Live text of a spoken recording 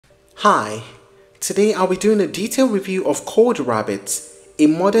Hi, today I'll be doing a detailed review of CodeRabbit, a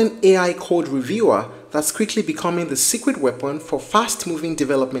modern AI code reviewer that's quickly becoming the secret weapon for fast-moving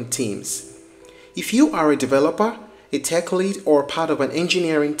development teams. If you are a developer, a tech lead, or part of an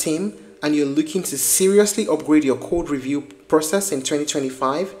engineering team, and you're looking to seriously upgrade your code review process in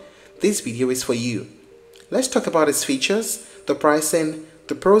 2025, this video is for you. Let's talk about its features, the pricing,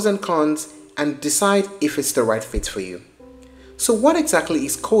 the pros and cons, and decide if it's the right fit for you. So what exactly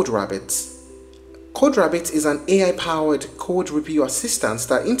is CodeRabbit? CodeRabbit is an AI-powered code review assistant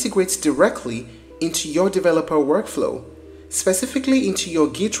that integrates directly into your developer workflow, specifically into your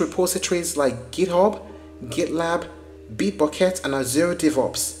Git repositories like GitHub, GitLab, Bitbucket, and Azure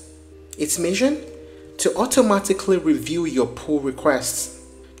DevOps. Its mission? To automatically review your pull requests,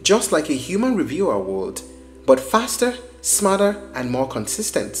 just like a human reviewer would, but faster, smarter, and more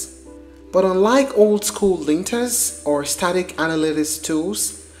consistent. But unlike old-school linters or static analytics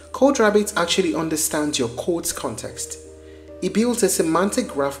tools, CodeRabbit actually understands your code's context. It builds a semantic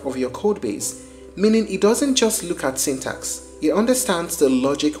graph of your codebase, meaning it doesn't just look at syntax. It understands the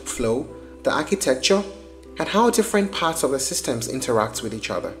logic flow, the architecture, and how different parts of the systems interact with each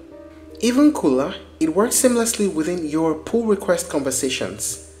other. Even cooler, it works seamlessly within your pull request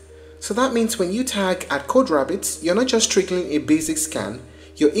conversations. So that means when you tag at CodeRabbit, you're not just triggering a basic scan,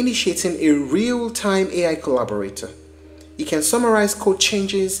 you're initiating a real-time AI collaborator. You can summarize code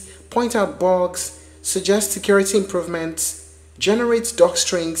changes, point out bugs, suggest security improvements, generate doc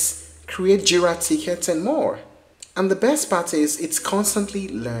strings, create Jira tickets, and more. And the best part is it's constantly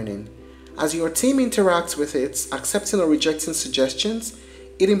learning. As your team interacts with it, accepting or rejecting suggestions,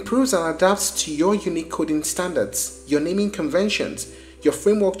 it improves and adapts to your unique coding standards, your naming conventions, your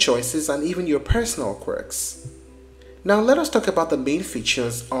framework choices, and even your personal quirks. Now let us talk about the main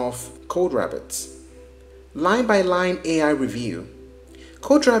features of CodeRabbit. Line-by-line AI review.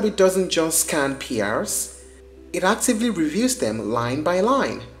 CodeRabbit doesn't just scan PRs, it actively reviews them line by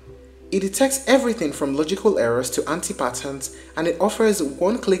line. It detects everything from logical errors to anti-patterns, and it offers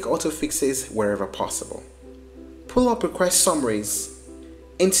one-click auto-fixes wherever possible. Pull-up request summaries.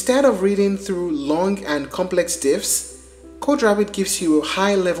 Instead of reading through long and complex diffs, CodeRabbit gives you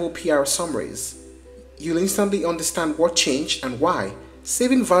high-level PR summaries. You'll instantly understand what changed and why,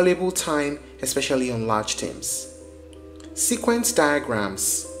 saving valuable time, especially on large teams. Sequence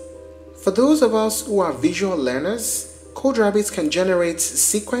diagrams. For those of us who are visual learners, CodeRabbit can generate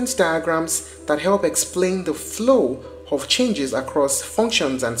sequence diagrams that help explain the flow of changes across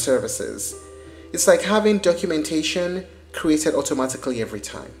functions and services. It's like having documentation created automatically every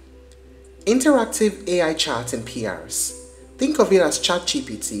time. Interactive AI chat and PRs. Think of it as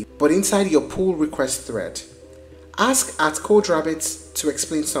ChatGPT, but inside your pull request thread. Ask at CodeRabbit to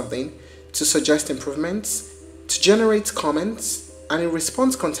explain something, to suggest improvements, to generate comments, and it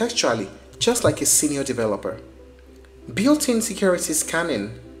responds contextually, just like a senior developer. Built-in security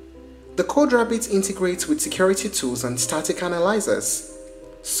scanning. The CodeRabbit integrates with security tools and static analyzers.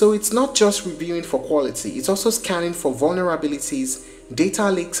 So it's not just reviewing for quality, it's also scanning for vulnerabilities, data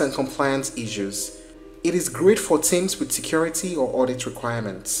leaks, and compliance issues. It is great for teams with security or audit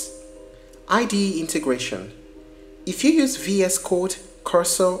requirements. IDE integration. If you use VS Code,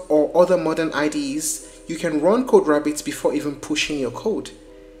 Cursor, or other modern IDEs, you can run CodeRabbit before even pushing your code.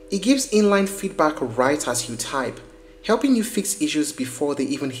 It gives inline feedback right as you type, helping you fix issues before they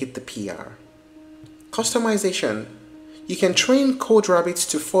even hit the PR. Customization. You can train CodeRabbit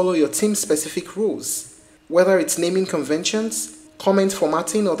to follow your team's specific rules, whether it's naming conventions, comment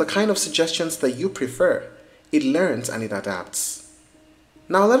formatting, or the kind of suggestions that you prefer. It learns and it adapts.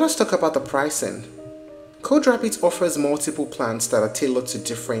 Now let us talk about the pricing. CodeRabbit offers multiple plans that are tailored to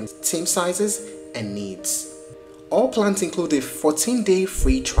different team sizes and needs. All plans include a 14-day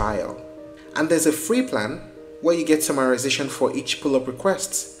free trial. And there's a free plan where you get summarization for each pull-up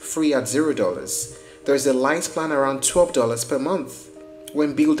request, free at $0. There's a light plan around $12 per month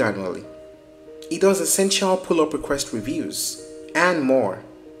when billed annually. It does essential pull-up request reviews and more.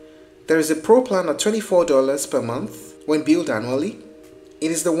 There is a pro plan at $24 per month when billed annually.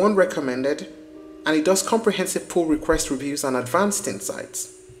 It is the one recommended, and it does comprehensive pull request reviews and advanced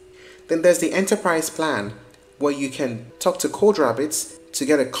insights. Then there's the enterprise plan where you can talk to CodeRabbit to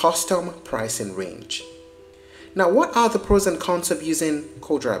get a custom pricing range. Now, what are the pros and cons of using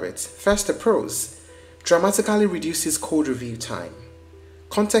CodeRabbit? First, the pros. Dramatically reduces code review time.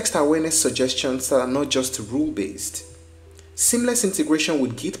 Context awareness suggestions that are not just rule-based. Seamless integration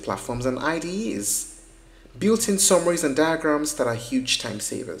with Git platforms and IDEs. Built-in summaries and diagrams that are huge time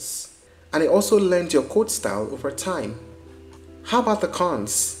savers. And it also learns your code style over time. How about the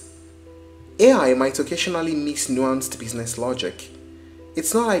cons? AI might occasionally mix nuanced business logic.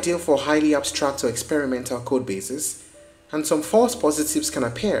 It's not ideal for highly abstract or experimental code bases, and some false positives can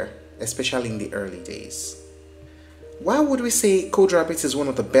appear, especially in the early days. Why would we say CodeRabbit is one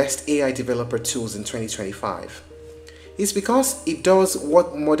of the best AI developer tools in 2025? It's because it does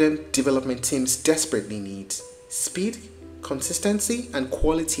what modern development teams desperately need: speed, consistency, and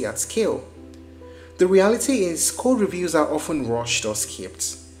quality at scale. The reality is, code reviews are often rushed or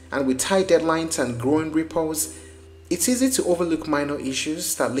skipped, and with tight deadlines and growing repos, it's easy to overlook minor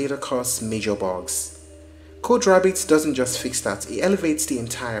issues that later cause major bugs. CodeRabbit doesn't just fix that, it elevates the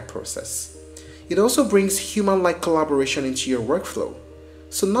entire process. It also brings human-like collaboration into your workflow.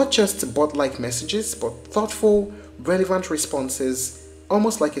 So not just bot-like messages, but thoughtful, relevant responses,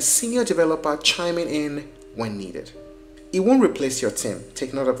 almost like a senior developer chiming in when needed. It won't replace your team,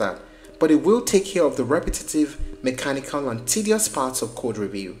 take note of that, but it will take care of the repetitive, mechanical, and tedious parts of code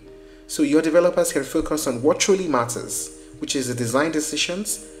review, so your developers can focus on what truly matters, which is the design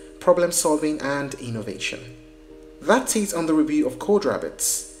decisions, problem solving, and innovation. That's it on the review of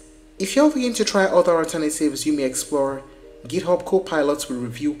CodeRabbit. If you're looking to try other alternatives, you may explore GitHub Copilot with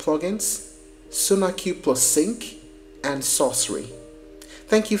review plugins, SonarQube plus Sync, and Sorcery.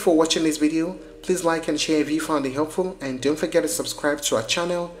 Thank you for watching this video. Please like and share if you found it helpful, and don't forget to subscribe to our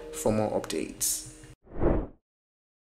channel for more updates.